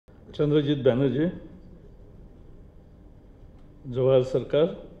Chandrajit Banerjee, Jawahar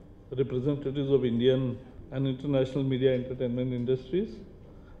Sarkar, representatives of Indian and international media entertainment industries,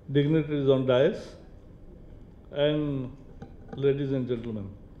 dignitaries on dais, and ladies and gentlemen.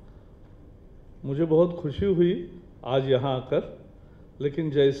 मुझे बहुत खुशी हुई आज यहाँ आकर,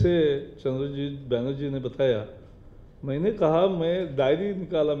 लेकिन जैसे चंद्रजीत बैनर्जी ने बताया, मैंने कहा, मैं डायरी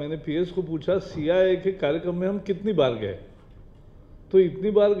निकाला, मैंने पीएस को पूछा सीआईआई के कार्यक्रम में हम कितनी बार गए, तो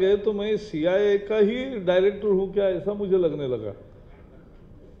इतनी बार गए तो मैं सीआईआई का ही डायरेक्टर हूँ क्या, ऐसा मुझे लगने लगा।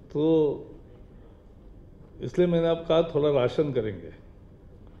 तो इसलिए मैंने आप कहा थोड़ा राशन करेंगे।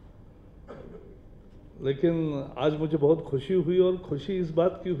 लेकिन आज मुझे बहुत खुशी हुई, और खुशी इस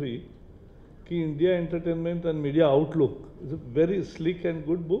बात की हुई कि India entertainment and media outlook is a very slick and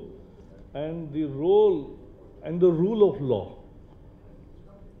good book, and the role and the rule of law,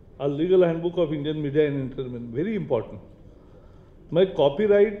 a legal handbook of Indian media and entertainment, very important. मैं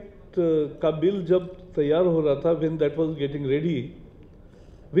copyright का bill जब तैयार हो रहा था, when that was getting ready,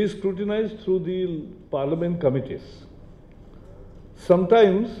 we scrutinized through the parliament committees.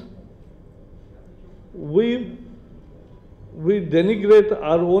 Sometimes we denigrate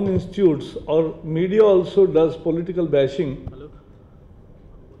our own institutes, or media also does political bashing.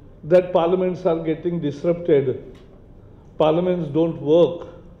 That parliaments are getting disrupted, parliaments don't work.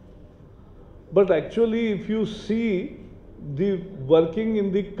 But actually, if you see the working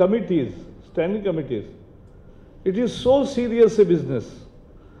in the committees, standing committees, it is so serious a business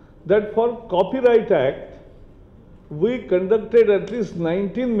that for Copyright Act, we conducted at least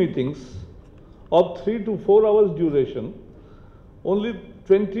 19 meetings of 3 to 4 hours duration. Only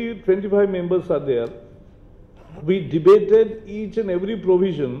 20-25 members are there. We debated each and every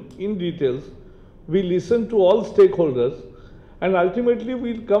provision in details. We listened to all stakeholders, and ultimately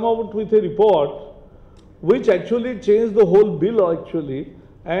we'll come out with a report which actually changed the whole bill actually,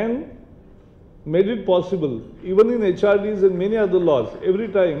 and made it possible, even in HRDs and many other laws. Every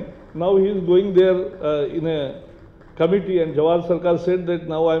time, now he is going there in a committee, and Jawahar Sarkar said that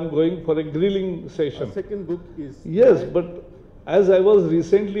now I am going for a grilling session. A second book is... Yes, but as I was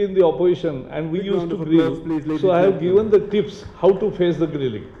recently in the opposition and we used to grill, so I have given the tips how to face the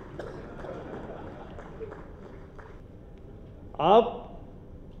grilling. आप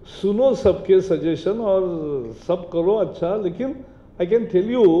सुनो सबके suggestion और सब करो अच्छा, लेकिन I can tell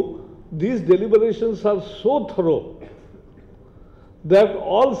you these deliberations are so thorough that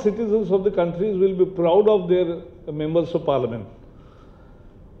all citizens of the countries will be proud of their members of parliament.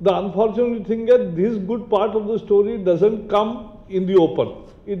 The unfortunate thing is this good part of the story doesn't come in the open.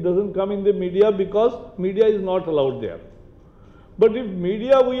 It doesn't come in the media because media is not allowed there. But if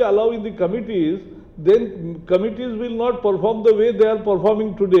media we allow in the committees, then committees will not perform the way they are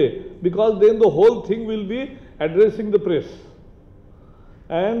performing today, because then the whole thing will be addressing the press.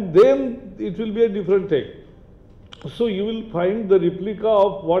 And then it will be a different take. So you will find the replica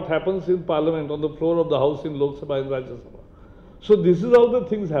of what happens in parliament on the floor of the house in Lok Sabha and Rajya Sabha. So this is how the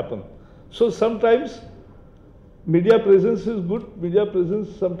things happen. So sometimes media presence is good, media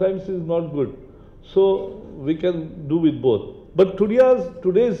presence sometimes is not good. So we can do with both. But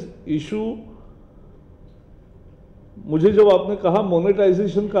today's issue, मुझे जब आपने कहा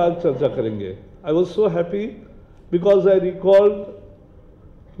monetization का आज चर्चा करेंगे, I was so happy because I recalled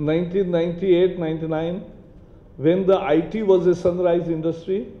 1998-99 when the IT was a sunrise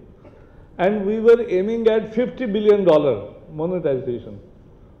industry and we were aiming at $50 billion monetization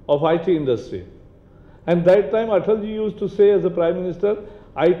of IT industry. And that time Atalji used to say as a Prime Minister,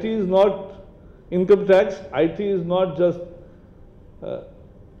 IT is not income tax, IT is not just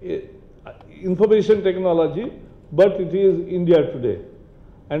information technology, but it is India today.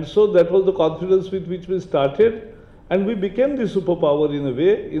 And so that was the confidence with which we started, and we became the superpower in a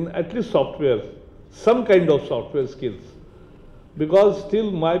way, in at least software, some kind of software skills. Because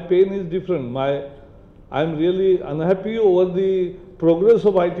still my pain is different. I'm really unhappy over the progress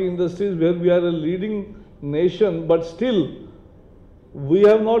of IT industries where we are a leading nation, but still we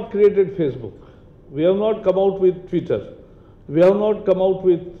have not created Facebook. We have not come out with Twitter. We have not come out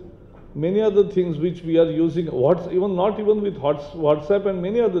with many other things which we are using, not even with WhatsApp and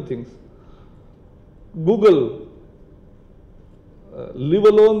many other things. Google, leave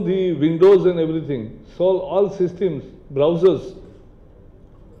alone the Windows and everything. So all systems, browsers.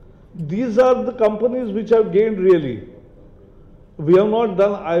 These are the companies which have gained really. We have not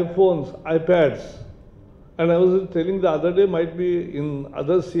done iPhones, iPads. And I was telling the other day, might be in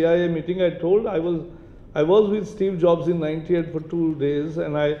other CII meeting, I told I was with Steve Jobs in '98 for 2 days,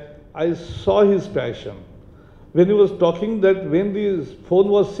 and I saw his passion. When he was talking that when the phone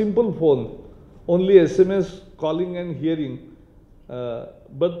was simple phone, only SMS calling and hearing,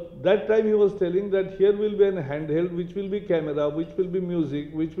 But that time he was telling that here will be an handheld, which will be camera, which will be music,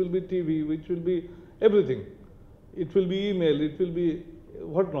 which will be TV, which will be everything. It will be email, it will be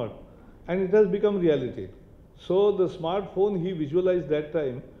whatnot. And it has become reality. So the smartphone he visualized that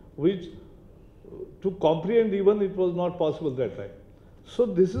time, which to comprehend even it was not possible that time. So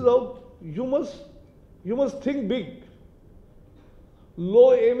this is how you must think big.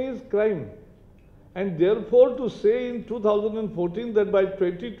 Low aim is crime. And therefore to say in 2014 that by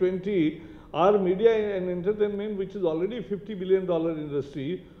 2020 our media and entertainment, which is already $50 billion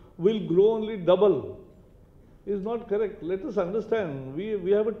industry, will grow only double is not correct. Let us understand,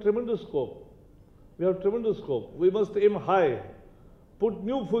 we have a tremendous scope. We have tremendous scope. We must aim high, put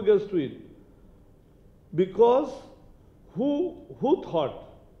new figures to it. Because who thought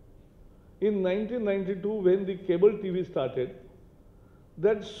in 1992 when the cable TV started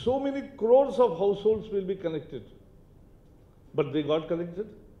that so many crores of households will be connected? But they got connected.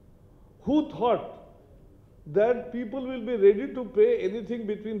 Who thought that people will be ready to pay anything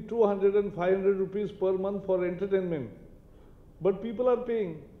between 200 and 500 rupees per month for entertainment? But people are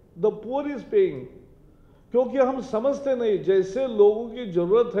paying. The poor is paying. क्योंकि हम समझते नहीं, जैसे लोगों की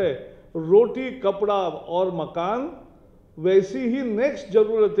जरूरत है रोटी, कपड़ा और मकान, वैसी ही नेक्स्ट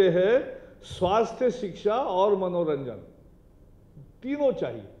जरूरतें हैं स्वास्थ्य, शिक्षा और मनोरंजन. तीनों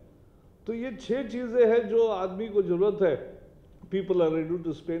चाहिए. तो ये 6 चीजें हैं जो आदमी को जरूरत है. People are ready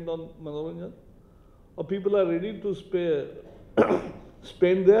to spend on मनोरंजन, or people are ready to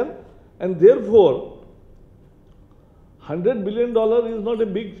spend there, and therefore $100 billion is not a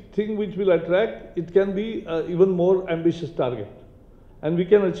big thing which will attract. It can be even more ambitious target, and we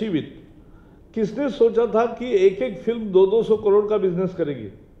can achieve it. किसने सोचा था कि एक film 200 crore का business करेगी?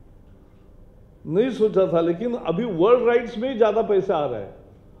 नहीं सोचा था, लेकिन अभी वर्ल्ड राइट्स में ज्यादा पैसा आ रहा है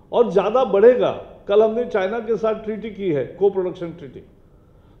और ज्यादा बढ़ेगा. कल हमने चाइना के साथ ट्रीटी की है, को प्रोडक्शन ट्रीटी.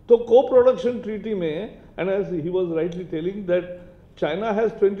 तो को प्रोडक्शन ट्रीटी में, and as he was rightly telling that China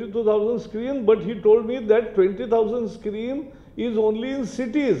has 22,000 screen, but he told me that 20,000 screen is only in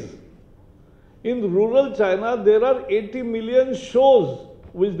cities. In rural China, there are 80 million shows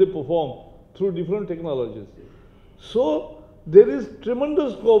which they perform through different technologies. So there is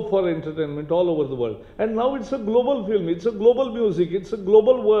tremendous scope for entertainment all over the world. And now it's a global film, it's a global music, it's a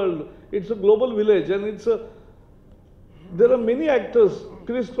global world, it's a global village, and there are many actors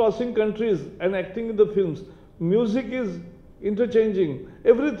crisscrossing countries and acting in the films. Music is interchanging.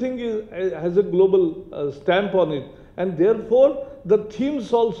 Everything has a global stamp on it. And therefore, the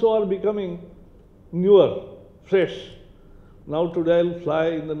themes also are becoming newer, fresh. Now today I'll fly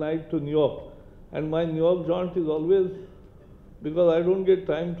in the night to New York. And my New York jaunt is always, because I don't get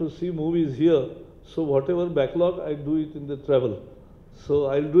time to see movies here. So whatever backlog, I do it in the travel. So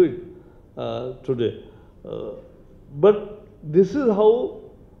I'll do it today. But this is how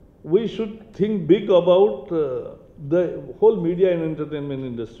we should think big about the whole media and entertainment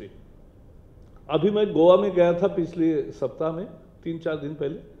industry. अभी मैं गोवा में गया था पिछले सप्ताह में, 3-4 दिन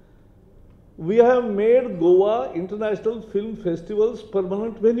पहले. We have made Goa International Film Festival's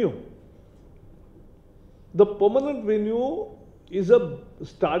permanent venue. The permanent venue is a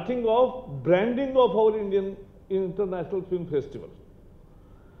starting of branding of our Indian International Film Festival.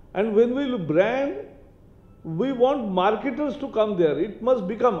 And when we brand, we want marketers to come there. It must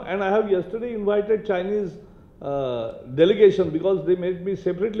become, and I have yesterday invited Chinese delegation, because they met me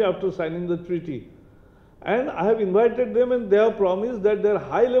separately after signing the treaty. And I have invited them, and they have promised that their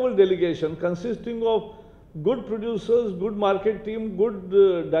high-level delegation consisting of good producers, good market team, good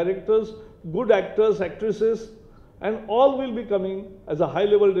directors, good actors, actresses, and all will be coming as a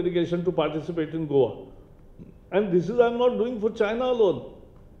high-level delegation to participate in Goa. And this is I'm not doing for China alone,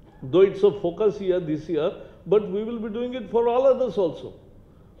 though it's a focus here this year, but we will be doing it for all others also.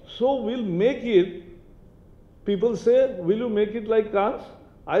 So we'll make it. People say, will you make it like Cannes?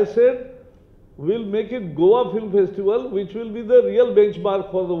 I said, we'll make it Goa Film Festival, which will be the real benchmark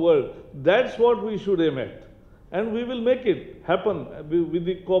for the world. That's what we should aim at. And we will make it happen with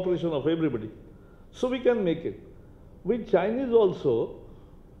the cooperation of everybody. So we can make it. With Chinese also,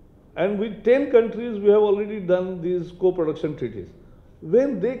 and with 10 countries, we have already done these co-production treaties.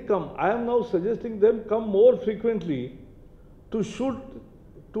 When they come, I am now suggesting them come more frequently to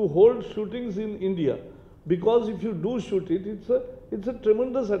hold shootings in India. Because if you do shoot it, it's a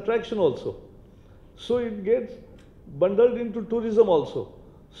tremendous attraction also. So it gets bundled into tourism also.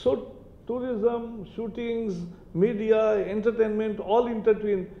 So tourism, shootings, media, entertainment, all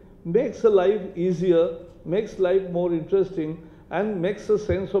intertwined, makes a life easier, makes life more interesting, and makes a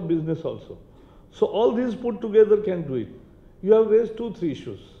sense of business also. So all these put together can do it. You have raised 2-3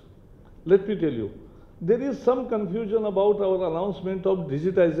 issues. Let me tell you. there is some confusion about our announcement of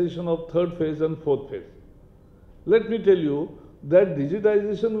digitization of third phase and fourth phase. Let me tell you that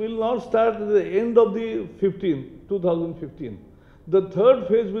digitization will not start at the end of the 2015. The third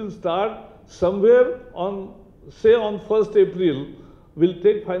phase will start somewhere on, say on 1st April, we'll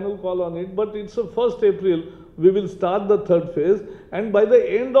take final call on it, but it's a 1st April, we will start the third phase, and by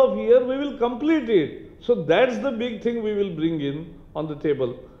the end of year, we will complete it. So that's the big thing we will bring in on the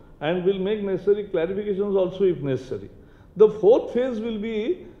table, and we'll make necessary clarifications also if necessary. The fourth phase will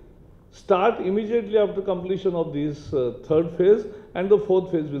be start immediately after completion of this third phase, and the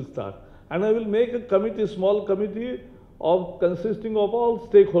fourth phase will start. And I will make a committee, small committee consisting of all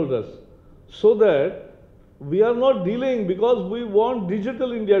stakeholders, so that we are not delaying, because we want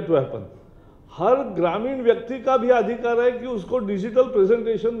digital India to happen. हर ग्रामीण व्यक्ति का भी अधिकार है कि उसको digital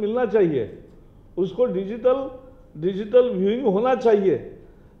presentation मिलना चाहिए, उसको डिजिटल व्यूइंग होना चाहिए.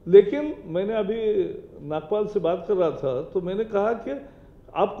 लेकिन मैंने अभी नागपाल से बात कर रहा था, तो मैंने कहा कि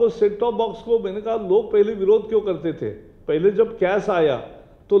आपको सेट टॉप बॉक्स को, मैंने कहा लोग पहले विरोध क्यों करते थे. पहले जब कैश आया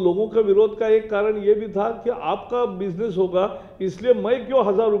तो लोगों का विरोध का एक कारण ये भी था कि आपका बिजनेस होगा, इसलिए मैं क्यों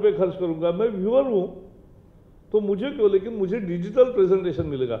 1000 रुपये खर्च करूंगा, मैं व्यूअर हूं तो मुझे क्यों, लेकिन मुझे डिजिटल प्रेजेंटेशन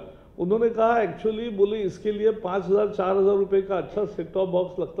मिलेगा. उन्होंने कहा एक्चुअली बोले इसके लिए 5000-4000 रुपये का अच्छा सेट टॉप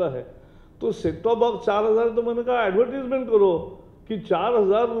बॉक्स लगता है. तो सेट टॉप बॉक्स 4000, तो मैंने कहा एडवर्टीजमेंट करो कि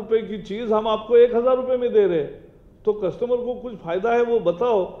 4000 रुपये की चीज़ हम आपको 1000 रुपये में दे रहे, तो कस्टमर को कुछ फायदा है वो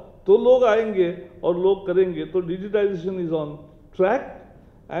बताओ, तो लोग आएंगे और लोग करेंगे. तो digitisation is on track,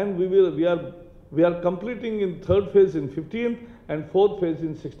 and we are completing in third phase in 15 and fourth phase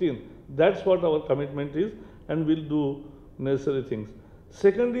in 16. That's what our commitment is, and we'll do necessary things.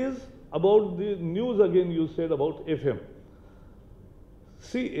 Second is about the news. Again, you said about FM.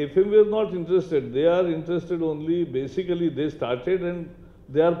 See, FM we are not interested. They are interested only, basically they started and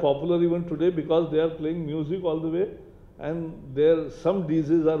they are popular even today because they are playing music all the way, and some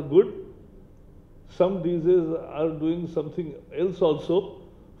DJs are good, some DJs are doing something else also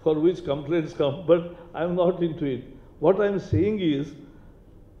for which complaints come, but I am not into it. What I am saying is,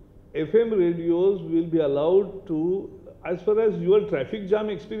 FM radios will be allowed to, as far as your traffic jam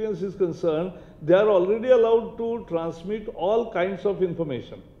experience is concerned, they are already allowed to transmit all kinds of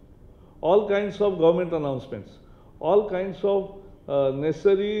information, all kinds of government announcements, all kinds of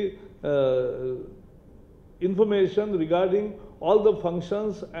necessary information regarding all the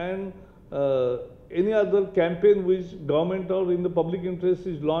functions and any other campaign which government or in the public interest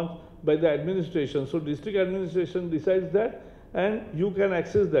is launched by the administration. So district administration decides that and you can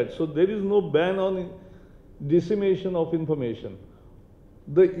access that. So there is no ban on dissemination of information.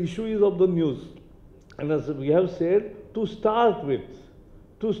 The issue is of the news. And as we have said, to start with,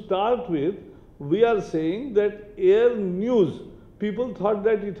 we are saying that air news, people thought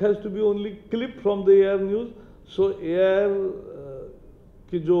that it has to be only clip from the air news. So air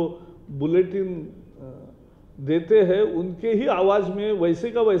की जो bulletin देते हैं उनके ही आवाज़ में वैसे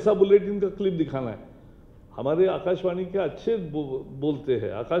का वैसा बुलेटिन का क्लिप दिखाना है. हमारे आकाशवाणी के अच्छे बोलते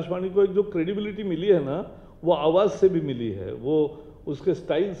हैं. आकाशवाणी को एक जो क्रेडिबिलिटी मिली है ना, वो आवाज़ से भी मिली है, वो उसके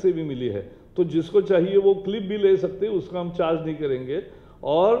स्टाइल से भी मिली है. तो जिसको चाहिए वो क्लिप भी ले सकते हैं, उसका हम चार्ज नहीं करेंगे.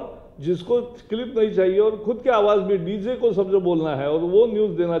 और जिसको क्लिप नहीं चाहिए और खुद के आवाज़ में डीजे को समझो बोलना है और वो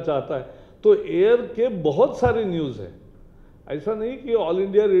न्यूज़ देना चाहता है, तो एयर के बहुत सारे न्यूज़ है. ऐसा नहीं कि ऑल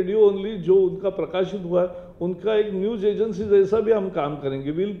इंडिया रेडियो ओनली जो उनका प्रकाशित हुआ है, उनका एक न्यूज़ एजेंसी जैसा भी हम काम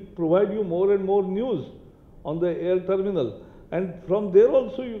करेंगे. Will provide you more and more news on the air terminal, and from there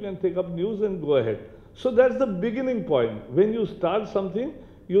also you can take up news and go ahead. So that's the beginning point. When you start something,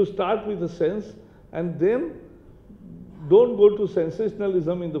 you start with a sense and then don't go to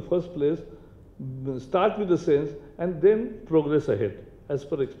sensationalism in the first place. Start with a sense and then progress ahead as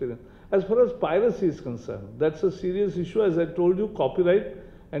per experience. As far as piracy is concerned, that's a serious issue. As I told you, copyright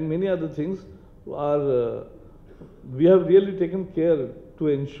and many other things are, we have really taken care to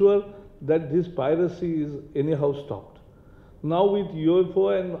ensure that this piracy is anyhow stopped. Now with UFO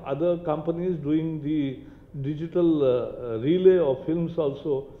and other companies doing the digital relay of films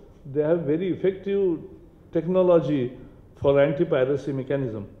also, they have very effective technology for anti-piracy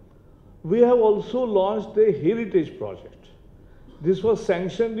mechanism. We have also launched a heritage project. This was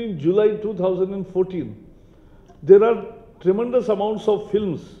sanctioned in July 2014. There are tremendous amounts of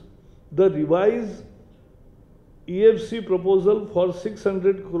films. The revised EFC proposal for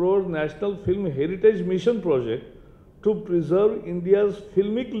 600 crore National Film Heritage Mission project to preserve India's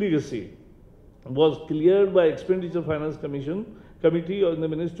filmic legacy was cleared by Expenditure Finance Committee in the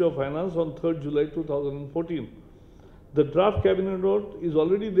Ministry of Finance on 3rd July 2014. The draft cabinet note is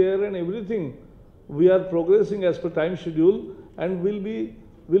already there and everything. We are progressing as per time schedule and will be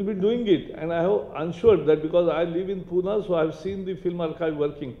we'll be doing it. And I'm sure that because I live in Pune, so I've seen the film archive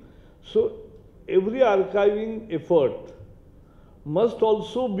working. So every archiving effort must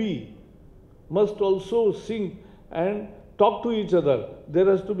also sync and talk to each other. There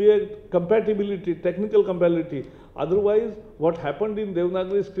has to be a compatibility, technical compatibility. Otherwise, what happened in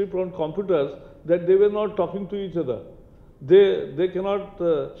Devanagari script on computers, that they were not talking to each other. They cannot,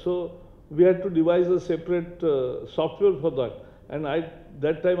 so we had to devise a separate software for that. And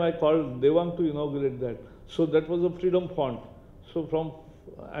that time I called Devang to inaugurate that. So that was a freedom font. So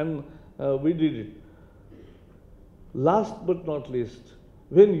we did it. Last but not least,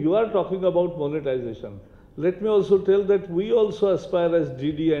 when you are talking about monetization, let me also tell that we also aspire as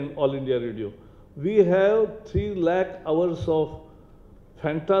DD and All India Radio. We have 3 lakh hours of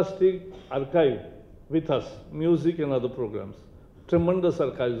fantastic archive with us, music and other programs. Tremendous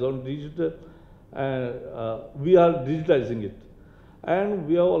archives on digital, and we are digitizing it. And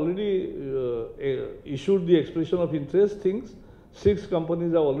we have already issued the expression of interest things. 6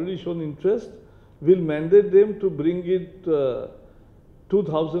 companies have already shown interest. We'll mandate them to bring it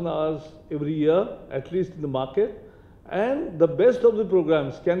 2,000 hours every year, at least in the market. And the best of the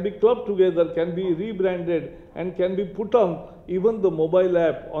programs can be clubbed together, can be rebranded, and can be put on even the mobile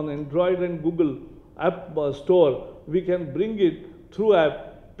app on Android and Google app store. We can bring it through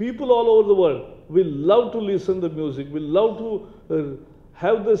app. People all over the world will love to listen to the music, will love to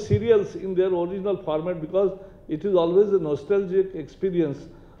have the serials in their original format, because it is always a nostalgic experience.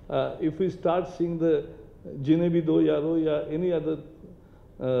 If we start seeing the Jinebi Do Yaro or any other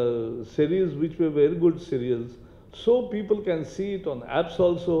series which were very good serials, so people can see it on apps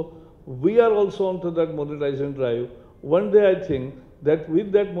also. We are also onto that monetization drive. One day I think that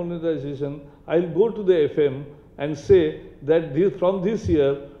with that monetization, I'll go to the FM and say that from this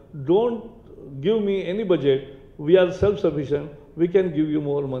year, don't give me any budget. We are self-sufficient. We can give you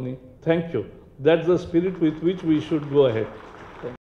more money. Thank you. That's the spirit with which we should go ahead.